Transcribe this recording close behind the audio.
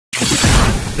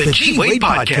The G-Wade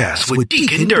Podcast with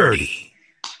Deacon Dirty.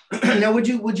 Now, would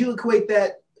you equate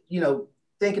that,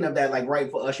 thinking of that, like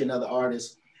writing for Usher and other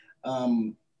artists,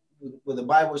 where the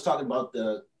Bible is talking about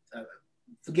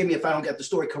forgive me if I don't get the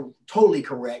story totally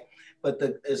correct, but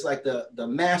it's like the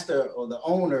master or the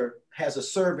owner has a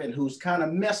servant who's kind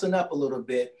of messing up a little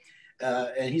bit,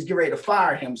 and he's getting ready to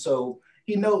fire him. So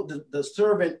the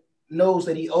servant knows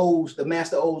that the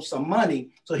master owes some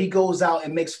money, so he goes out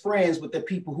and makes friends with the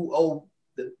people who owe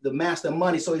the master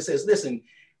money. So he says, listen,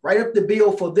 write up the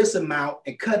bill for this amount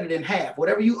and cut it in half.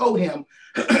 Whatever you owe him,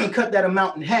 cut that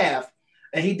amount in half.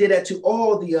 And he did that to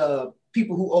all the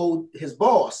people who owed his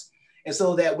boss. And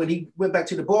so that when he went back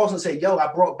to the boss and said, yo,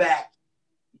 I brought back,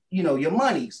 your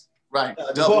monies. Right.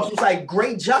 The boss was like,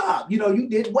 great job. You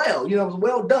did well. It was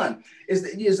well done.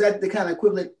 Is that the kind of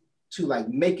equivalent to like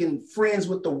making friends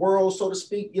with the world, so to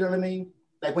speak? You know what I mean?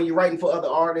 Like when you're writing for other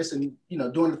artists and,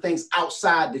 doing the things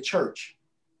outside the church.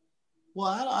 Well,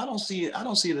 I don't see it. I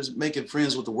don't see it as making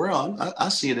friends with the world. I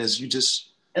see it as you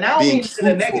just. And I don't mean it in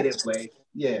a negative way.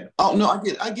 Yeah. Oh no,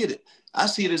 I get it. I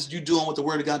see it as you doing what the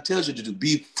Word of God tells you to do: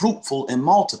 be fruitful and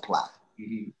multiply.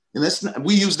 Mm-hmm. And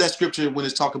we use that scripture when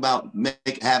it's talking about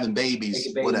having babies,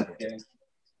 whatever. Okay.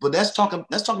 But that's talking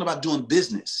about doing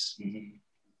business. Mm-hmm.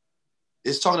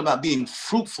 It's talking about being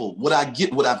fruitful. What I've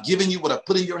given you, what I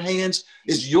put in your hands,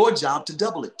 is your job to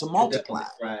double it, to multiply.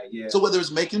 Right, yeah. So whether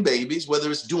it's making babies, whether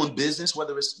it's doing business,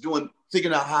 whether it's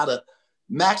figuring out how to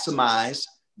maximize,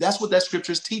 that's what that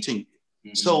scripture is teaching.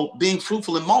 Mm-hmm. So being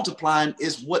fruitful and multiplying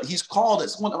is what he's called.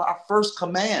 It's one of our first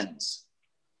commands.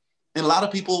 And a lot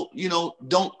of people,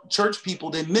 church people,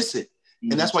 they miss it.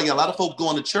 And that's why you got a lot of folks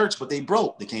going to church, but they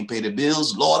broke. They can't pay their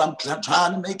bills. Lord, I'm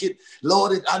trying to make it.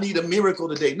 Lord, I need a miracle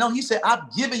today. No, he said,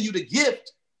 I've given you the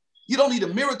gift. You don't need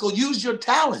a miracle. Use your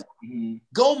talent. Mm-hmm.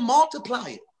 Go multiply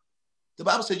it. The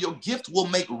Bible said your gift will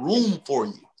make room for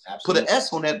you. Absolutely. Put an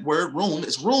S on that word, room.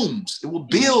 It's rooms. It will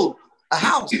build a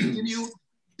house, give you,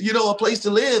 a place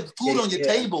to live, food on your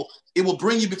table. It will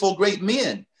bring you before great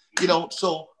men.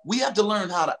 So we have to learn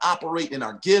how to operate in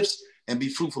our gifts and be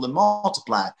fruitful and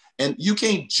multiply. And you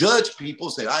can't judge people,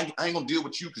 say, I ain't gonna deal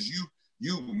with you because you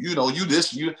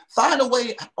find a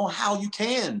way on how you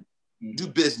can do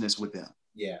business with them.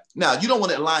 Yeah. Now, you don't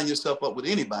want to line yourself up with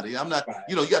anybody. I'm not,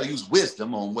 you got to use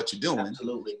wisdom on what you're doing.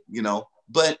 Absolutely.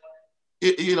 But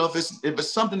if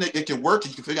it's something that it can work,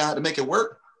 and you can figure out how to make it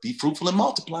work, be fruitful and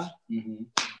multiply. Mm-hmm.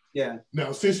 Yeah.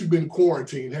 Now, since you've been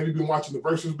quarantined, have you been watching the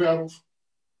Verzuz battles?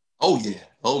 Oh yeah.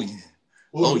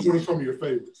 What are some of your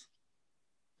favorites?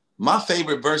 My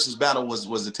favorite Verzuz battle was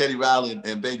the Teddy Riley and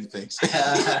Babyface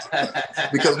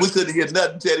because we couldn't hear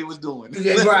nothing Teddy was doing.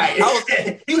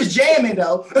 Right, he was jamming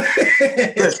though.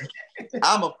 Listen,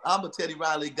 I'm a Teddy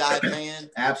Riley guy fan.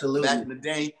 Absolutely. Back in the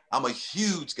day, I'm a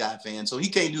huge guy fan, so he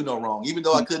can't do no wrong. Even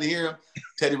though I couldn't hear him,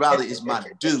 Teddy Riley is my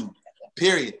dude.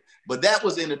 Period. But that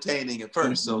was entertaining at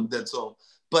first. So that's all.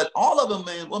 But all of them,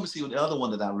 man. Let me see what the other one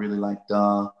that I really liked.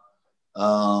 I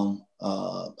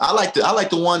like the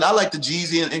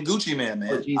Jeezy and Gucci man.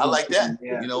 I like that.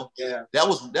 Yeah. That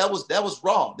was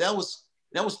raw. That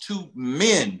was two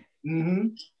men. Mm-hmm.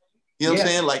 You know what I'm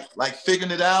saying? Like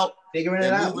figuring it out, moving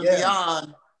beyond.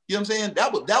 You know what I'm saying?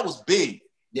 That was big.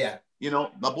 Yeah.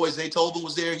 My boy Zaytoven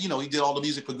was there. He did all the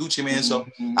music for Gucci Man. So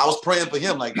I was praying for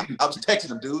him. Like I was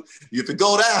texting him, dude, if it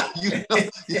go down, you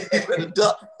better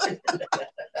duck.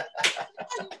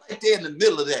 Right there in the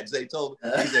middle of that, Zaytoven.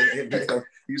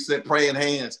 He said praying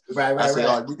hands. Right. I said,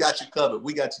 all right, we got you covered.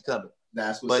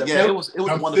 That's but yeah, it was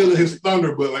I'm feeling his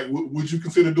thunder, but like, would you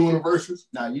consider doing a Verzuz?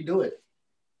 No, you do it.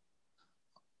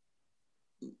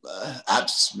 I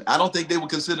don't think they would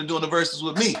consider doing a Verzuz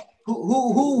with me.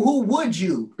 Who would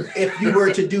you if you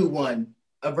were to do one?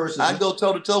 A Verzuz? I'd go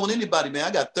toe to toe with anybody, man.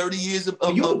 I got 30 years of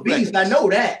you a beast. I know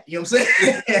that. You know what I'm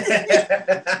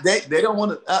saying? they don't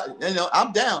want to.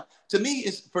 I'm down. To me,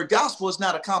 it's for gospel. It's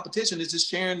not a competition. It's just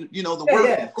sharing, the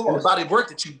work, the body of work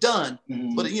that you've done.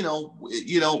 Mm-hmm. But a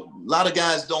lot of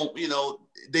guys don't.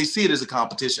 They see it as a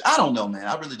competition. I don't know, man.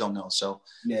 I really don't know. So,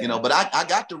 but I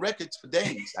got the records for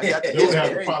days. I got the hits.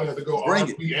 Probably have to go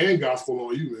R&B and gospel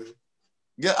on you, man.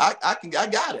 Yeah, I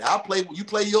got it. I'll play. You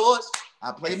play yours.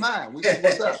 I play mine. We see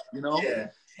what's up. Yeah.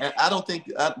 And I don't think,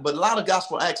 but a lot of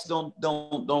gospel acts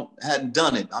hadn't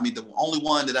done it. I mean, the only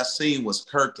one that I seen was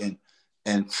Kirk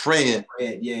and Fred.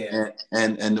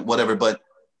 And whatever. But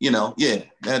yeah.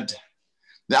 And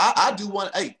now I do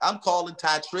one. Hey, I'm calling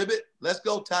Ty Tribbett. Let's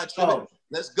go, Ty Tribbett.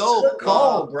 Let's go. Good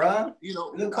call, bro.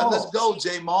 Let's go,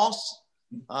 Jay Moss.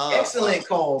 Excellent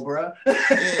call, bro.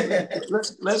 Yeah,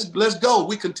 let's go.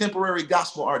 We contemporary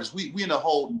gospel artists. We in a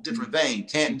whole different vein.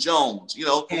 Canton Jones,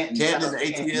 Canton in the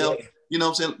ATL. You know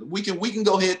what I'm saying? We can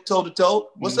go ahead toe to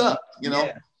toe. What's up? You know?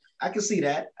 Yeah, I can see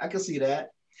that. I can see that.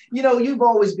 You know, you've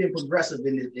always been progressive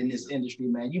in this industry,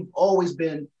 man. You've always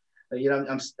been, you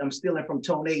know, I'm stealing from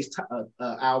Tone's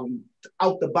album,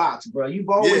 Out the Box, bro. You've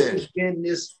always been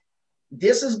this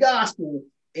is gospel,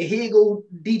 and here go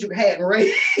Dietrich Hatton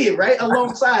right here, right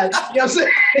alongside. You know what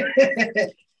I'm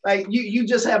saying? Like you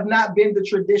just have not been the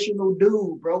traditional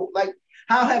dude, bro. Like,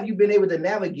 how have you been able to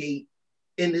navigate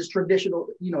in this traditional,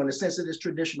 you know, in the sense of this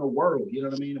traditional world, you know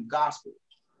what I mean, of gospel?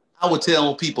 I would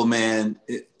tell people, man,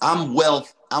 I'm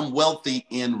wealthy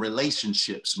in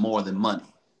relationships more than money.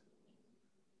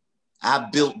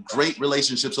 I've built great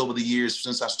relationships over the years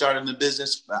since I started in the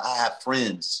business. I have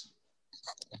friends,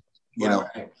 you know,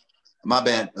 my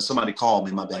bad. Somebody called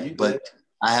me, my bad. But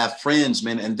I have friends,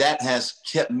 man, and that has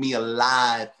kept me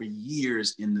alive for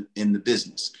years in the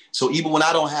business. So even when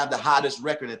I don't have the hottest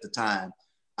record at the time,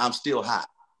 I'm still hot.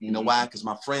 You know why? Because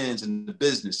my friends in the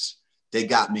business, they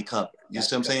got me covered. You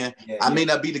see what I'm saying? I may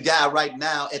not be the guy right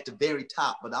now at the very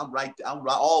top, but I'm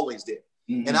always there.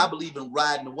 And I believe in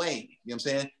riding the wave. You know what I'm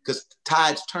saying? Because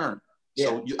tides turn.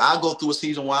 So I'll go through a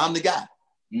season where I'm the guy.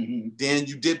 Then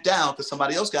you dip down because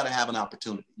somebody else got to have an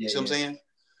opportunity. You see what I'm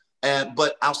saying?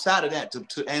 But outside of that,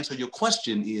 to answer your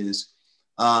question is,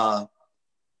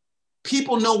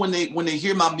 people know when they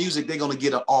hear my music, they're going to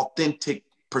get an authentic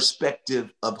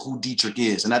perspective of who Dietrich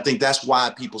is. And I think that's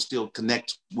why people still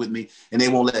connect with me and they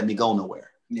won't let me go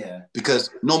nowhere. Yeah. Because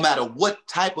no matter what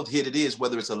type of hit it is,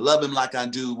 whether it's a Love Him Like I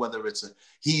Do, whether it's a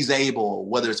He's Able,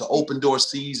 whether it's an Open Door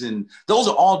Season, those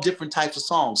are all different types of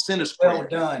songs. Sinner's Prayer. Well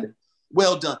Done.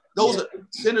 Well Done. Those are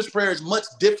Sinner's Prayer is much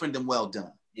different than Well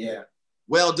Done. Yeah.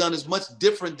 Well Done is much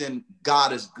different than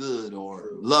God Is Good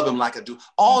or Love Him Like I Do.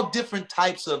 All different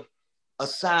types of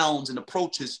sounds and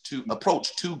approach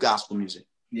to gospel music.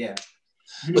 Yeah.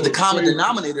 But the common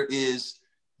denominator is,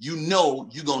 you know,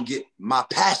 you're going to get my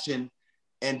passion,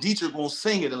 and Dietrich won't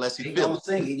sing it unless he feels it.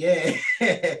 Sing it,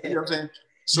 yeah. You know what I'm saying?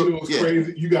 So, you know what's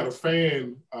crazy? You got a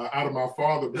fan out of my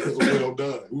father because of Well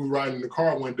Done. We were riding in the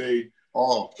car one day.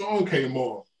 Song came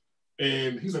on.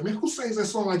 And he's like, man, who sings that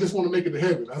song, I Just Want to Make It to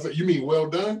Heaven? I said, you mean Well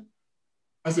Done?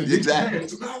 I said, exactly.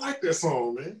 Said, I like that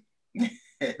song, man.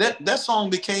 that song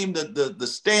became the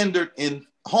standard in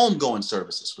homegoing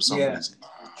services for some reason.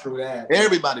 True that.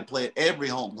 Everybody played every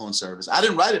homegoing service. I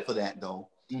didn't write it for that though.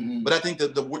 But I think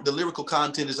that the lyrical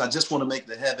content is, I just want to make it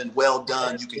to heaven. Well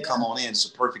done. You can come on in. It's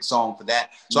a perfect song for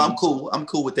that. So I'm cool. I'm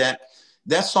cool with that.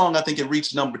 That song, I think it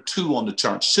reached number 2 on the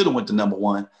chart. Should have went to number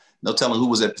 1. No telling who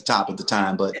was at the top at the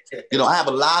time. But, you know, I have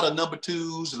a lot of number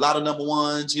 2s, a lot of number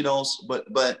 1s, you know,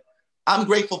 but I'm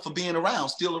grateful for being around,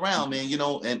 still around, man, you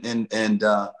know, and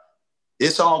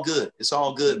it's all good. It's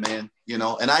all good, man. You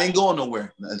know, and I ain't going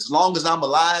nowhere. As long as I'm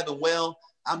alive and well,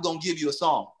 I'm going to give you a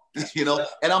song, you know,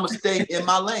 and I'm going to stay in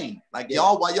my lane. Like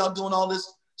y'all, while y'all doing all this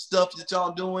stuff that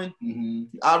y'all doing,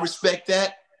 I respect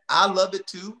that. I love it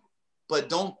too, but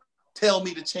don't tell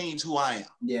me to change who I am.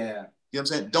 Yeah. You know what I'm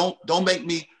saying? Don't make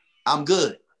me, I'm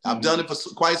good. I've done it for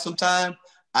quite some time.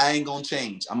 I ain't going to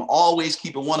change. I'm always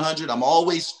keeping 100. I'm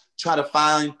always trying to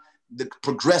find the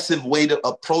progressive way to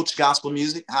approach gospel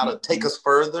music, how to take us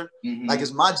further. Like,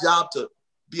 it's my job to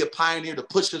be a pioneer, to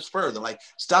push us further. Like,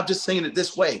 stop just singing it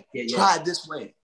this way. Try it this way.